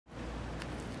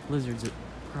lizards that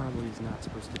probably is not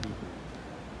supposed to be.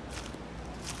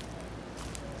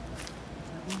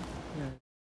 Yeah.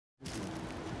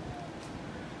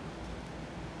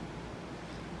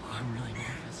 Oh, I'm really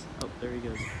nervous. Oh, there he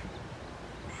goes.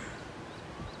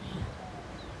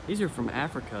 These are from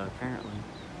Africa, apparently.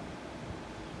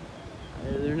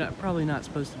 They're probably not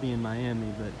supposed to be in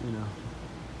Miami, but you know.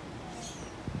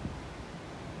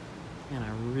 Man,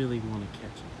 I really want to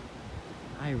catch it.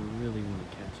 I really want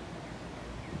to catch it.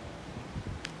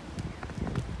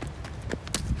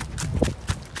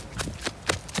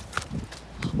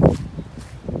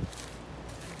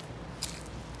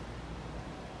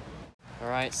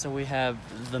 Alright, so we have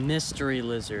the mystery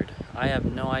lizard. I have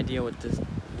no idea what this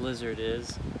lizard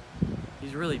is.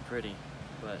 He's really pretty,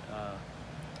 but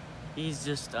he's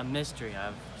just a mystery.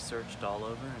 I've searched all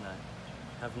over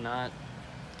and I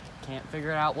can't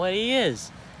figure out what he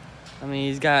is. I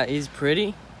mean, he's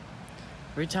pretty.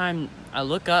 Every time I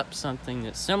look up something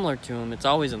that's similar to him, it's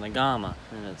always an Agama,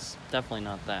 and it's definitely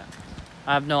not that.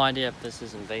 I have no idea if this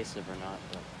is invasive or not,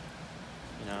 but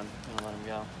you know, I'm gonna let him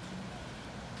go.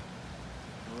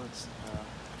 Let's let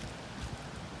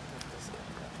this guy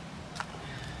go.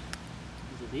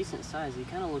 He's a decent size. He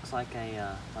kind of looks like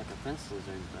a fence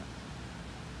lizard, but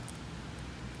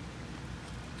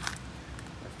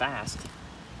they're fast.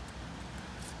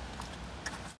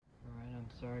 Alright, I'm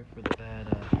sorry for the bad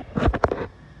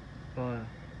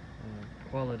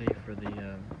quality for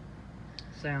the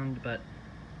sound, but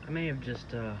I may have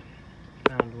just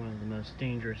found one of the most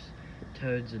dangerous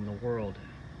toads in the world.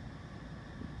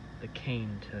 The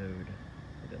cane toad.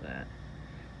 Look at that.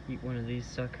 Eat one of these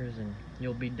suckers and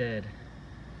you'll be dead.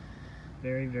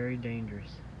 Very, very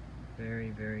dangerous. Very,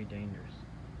 very dangerous.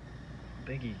 How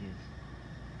big he is.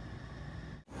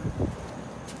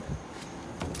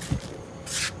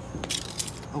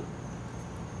 Oh.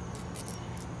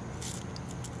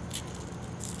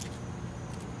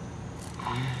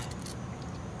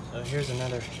 So here's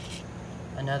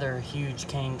another huge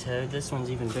cane toad. This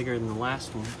one's even bigger than the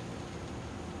last one.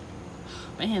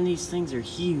 Man, these things are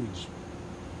huge.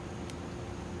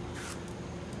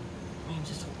 I mean,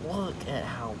 just look at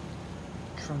how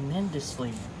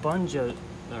tremendously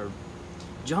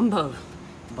jumbo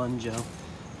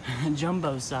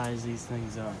size these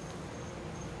things are.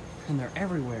 And they're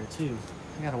everywhere too.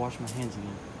 I gotta wash my hands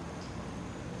again.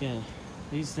 Yeah,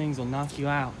 these things will knock you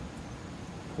out.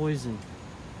 Poison.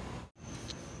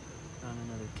 Found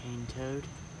another cane toad.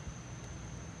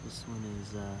 This one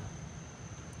is a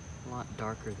lot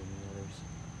darker than the others.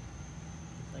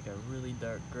 It's like a really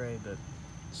dark gray, but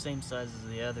same size as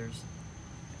the others.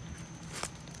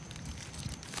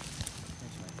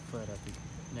 There's my foot up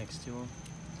next to him.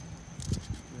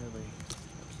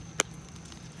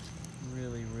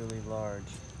 Really, really large.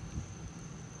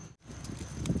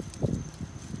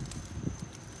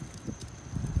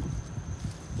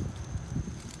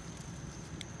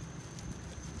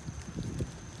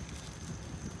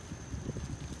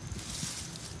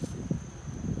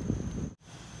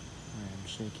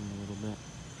 Shaking a little bit.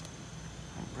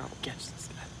 I'll probably catch this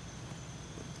guy.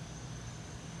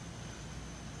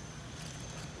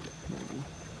 Maybe.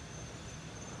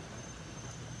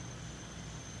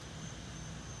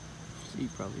 He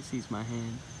probably sees my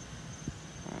hand.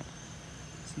 Alright.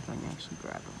 See if I can actually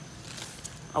grab him.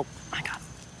 Oh, I got him.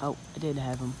 Oh, I did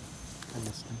have him. I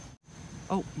missed him.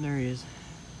 Oh, there he is.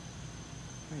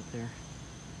 Right there.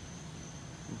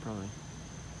 I'm probably.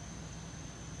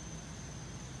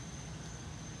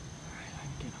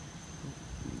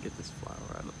 Let me get this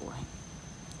flower out of the way.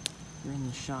 You're in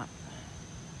the shot.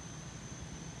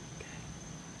 Okay,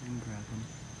 I can grab him.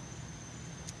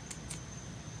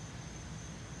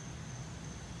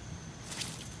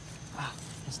 Ah,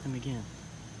 missed him again.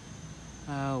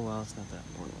 Oh well, it's not that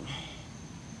important.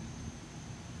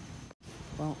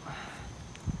 Well,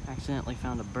 accidentally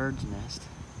found a bird's nest.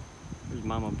 There's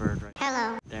Mama Bird right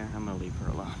there. I'm gonna leave her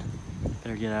alone.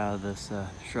 Better get out of this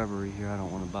shrubbery here. I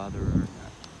don't want to bother her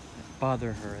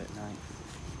at night.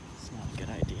 It's not a good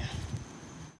idea.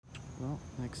 Well,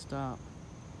 next stop.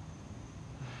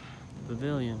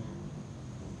 Pavilion.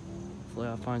 Hopefully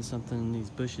I'll find something in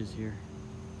these bushes here.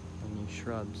 In these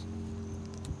shrubs.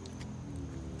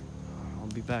 I'll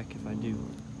be back if I do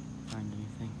find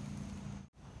anything.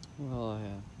 Well, I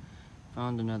have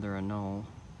found another Anole.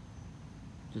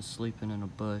 Just sleeping in a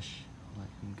bush. I'll let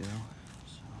him go.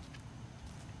 So,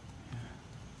 yeah.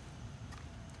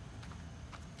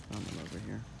 Found him over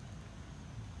here.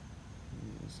 Here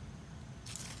he is.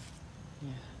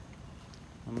 Yeah.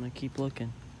 I'm gonna keep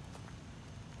looking.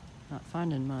 Not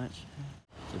finding much.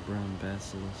 It's a brown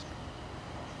basilisk.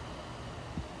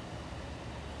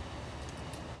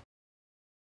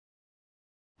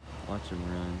 Watch him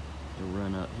run. He'll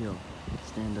run up. He'll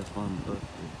stand up on both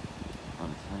on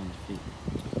his hind feet.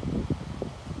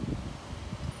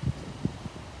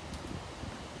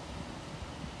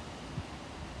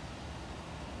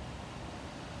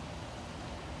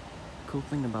 Cool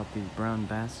thing about these brown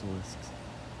basilisks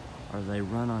are they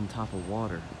run on top of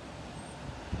water.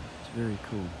 It's very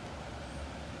cool.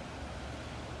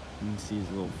 You can see his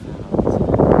little fin on his head.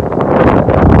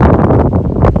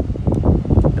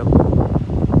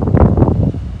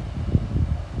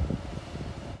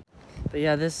 But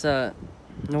yeah, this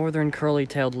northern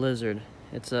curly-tailed lizard,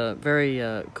 it's a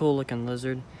very cool looking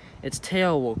lizard. Its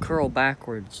tail will curl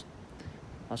backwards.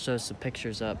 I'll show some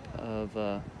pictures up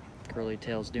of curly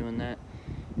tails doing that.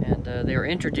 And they were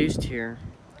introduced here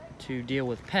to deal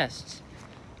with pests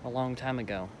a long time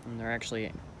ago. And they're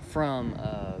actually from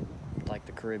like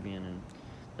the Caribbean and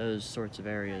those sorts of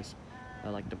areas,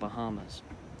 like the Bahamas.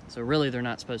 So really they're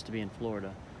not supposed to be in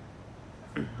Florida.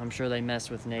 I'm sure they mess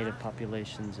with native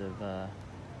populations of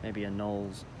maybe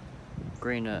anoles,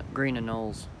 green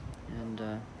anoles. And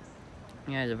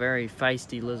yeah, he's a very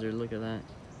feisty lizard. Look at that.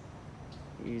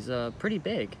 He's pretty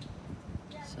big.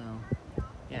 So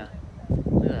yeah,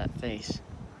 look at that face.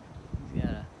 He's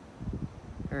got a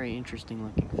very interesting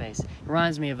looking face. It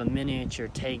reminds me of a miniature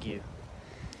tegu,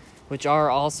 which are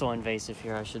also invasive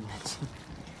here, I should mention.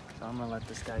 So I'm gonna let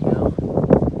this guy go.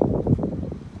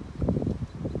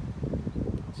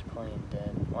 He's playing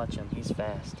dead. Watch him, he's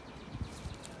fast.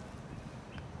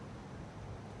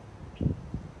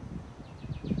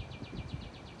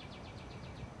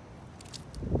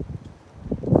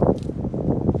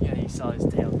 Yeah, you saw his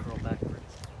tail curl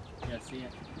backwards. Yeah, see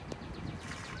it?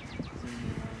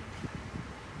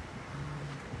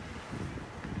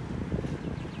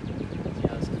 See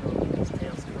how his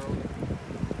tail's curled?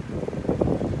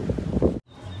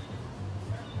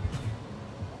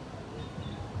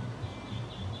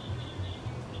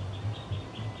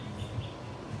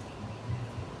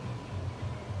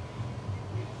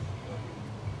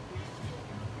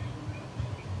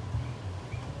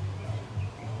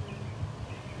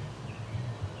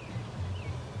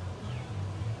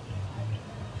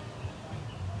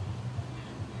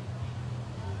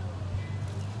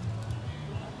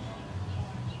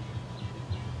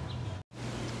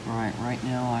 Alright, right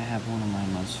now I have one of my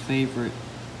most favorite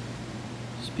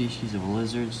species of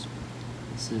lizards.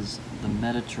 This is the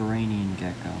Mediterranean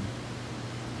gecko.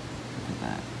 Look at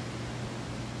that.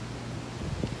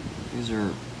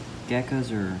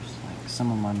 Geckos are like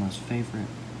some of my most favorite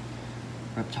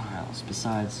reptiles,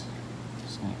 besides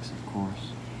snakes, of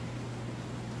course.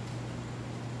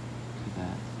 Look at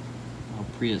that. How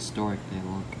prehistoric they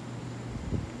look.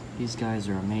 These guys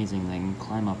are amazing. They can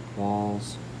climb up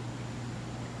walls,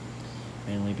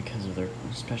 mainly because of their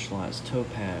specialized toe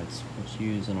pads, which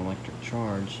use an electric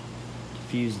charge to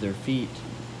fuse their feet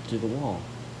to the wall.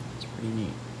 It's pretty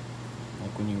neat.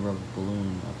 Like when you rub a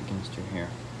balloon up against your hair.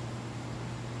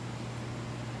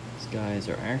 These guys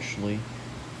are actually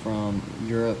from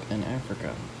Europe and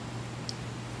Africa,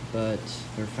 but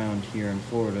they're found here in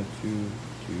Florida to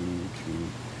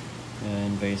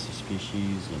invasive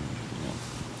species, and you know,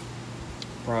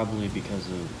 probably because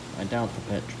of, I doubt the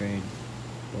pet trade,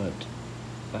 but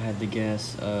if I had to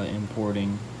guess,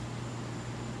 importing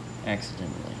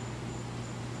accidentally.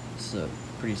 It's a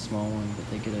pretty small one, but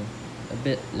they get a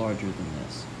bit larger than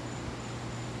this.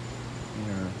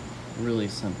 They're really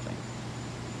something.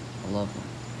 I love them.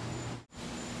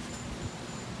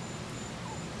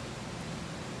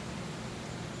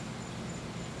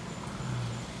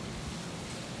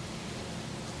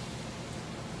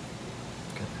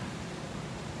 Look at that.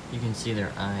 You can see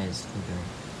their eyes through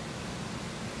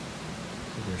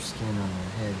their skin on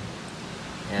their head.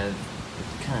 They have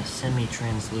kind of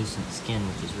semi-translucent skin,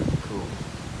 which is really cool.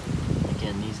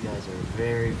 Again, these guys are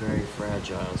very, very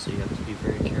fragile, so you have to be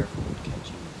very careful when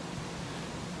catching them.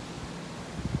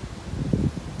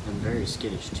 And very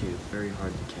skittish too, very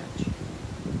hard to catch.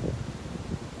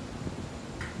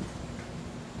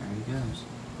 There he goes,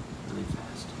 really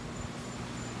fast.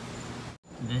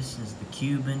 This is the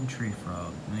Cuban tree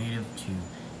frog, native to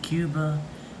Cuba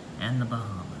and the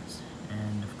Bahamas.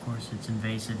 And of course it's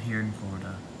invasive here in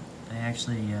Florida. They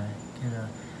actually get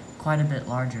quite a bit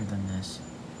larger than this.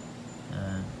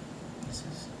 This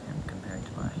is him compared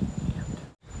to my hand.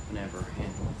 Never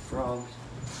handle frogs.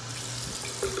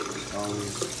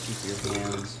 Always keep your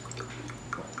hands.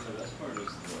 So that's part of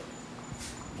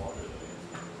the water that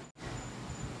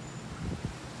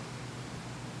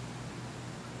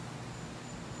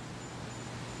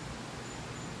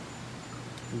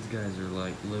These guys are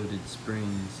like loaded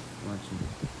springs. Watch them.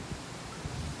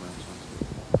 Watch them.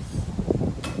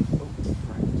 Oh,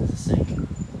 right into the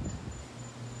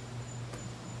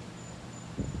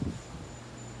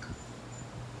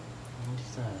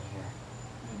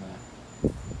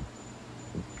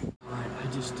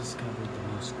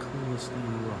closely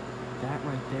and look. That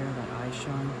right there, that eye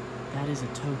shine, that is a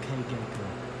Tokay Gecko.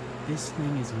 This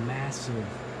thing is massive.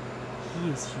 He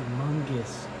is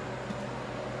humongous.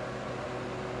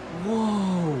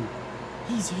 Whoa!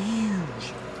 He's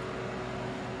huge!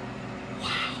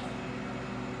 Wow!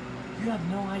 You have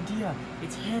no idea.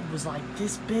 Its head was like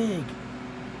this big.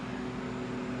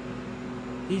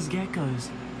 These geckos,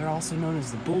 they're also known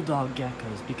as the bulldog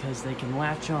geckos because they can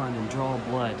latch on and draw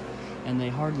blood, and they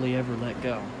hardly ever let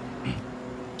go.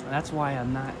 That's why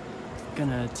I'm not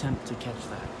gonna attempt to catch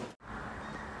that.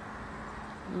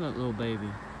 Look at that little baby.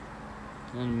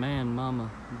 And man,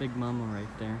 mama, big mama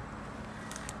right there.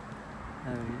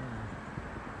 Oh yeah.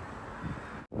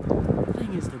 That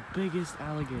thing is the biggest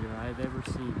alligator I've ever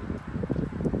seen.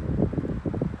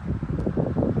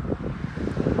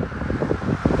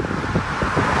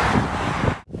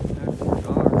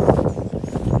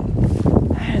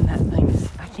 Man, that thing is,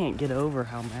 I can't get over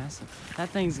how massive. That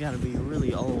thing's gotta be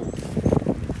really old.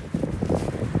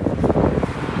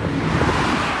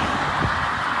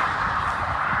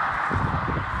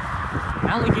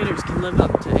 Alligators can live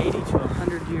up to 80 to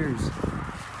 100 years.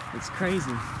 It's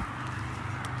crazy.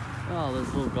 Oh, there's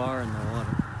a little gar in the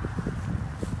water.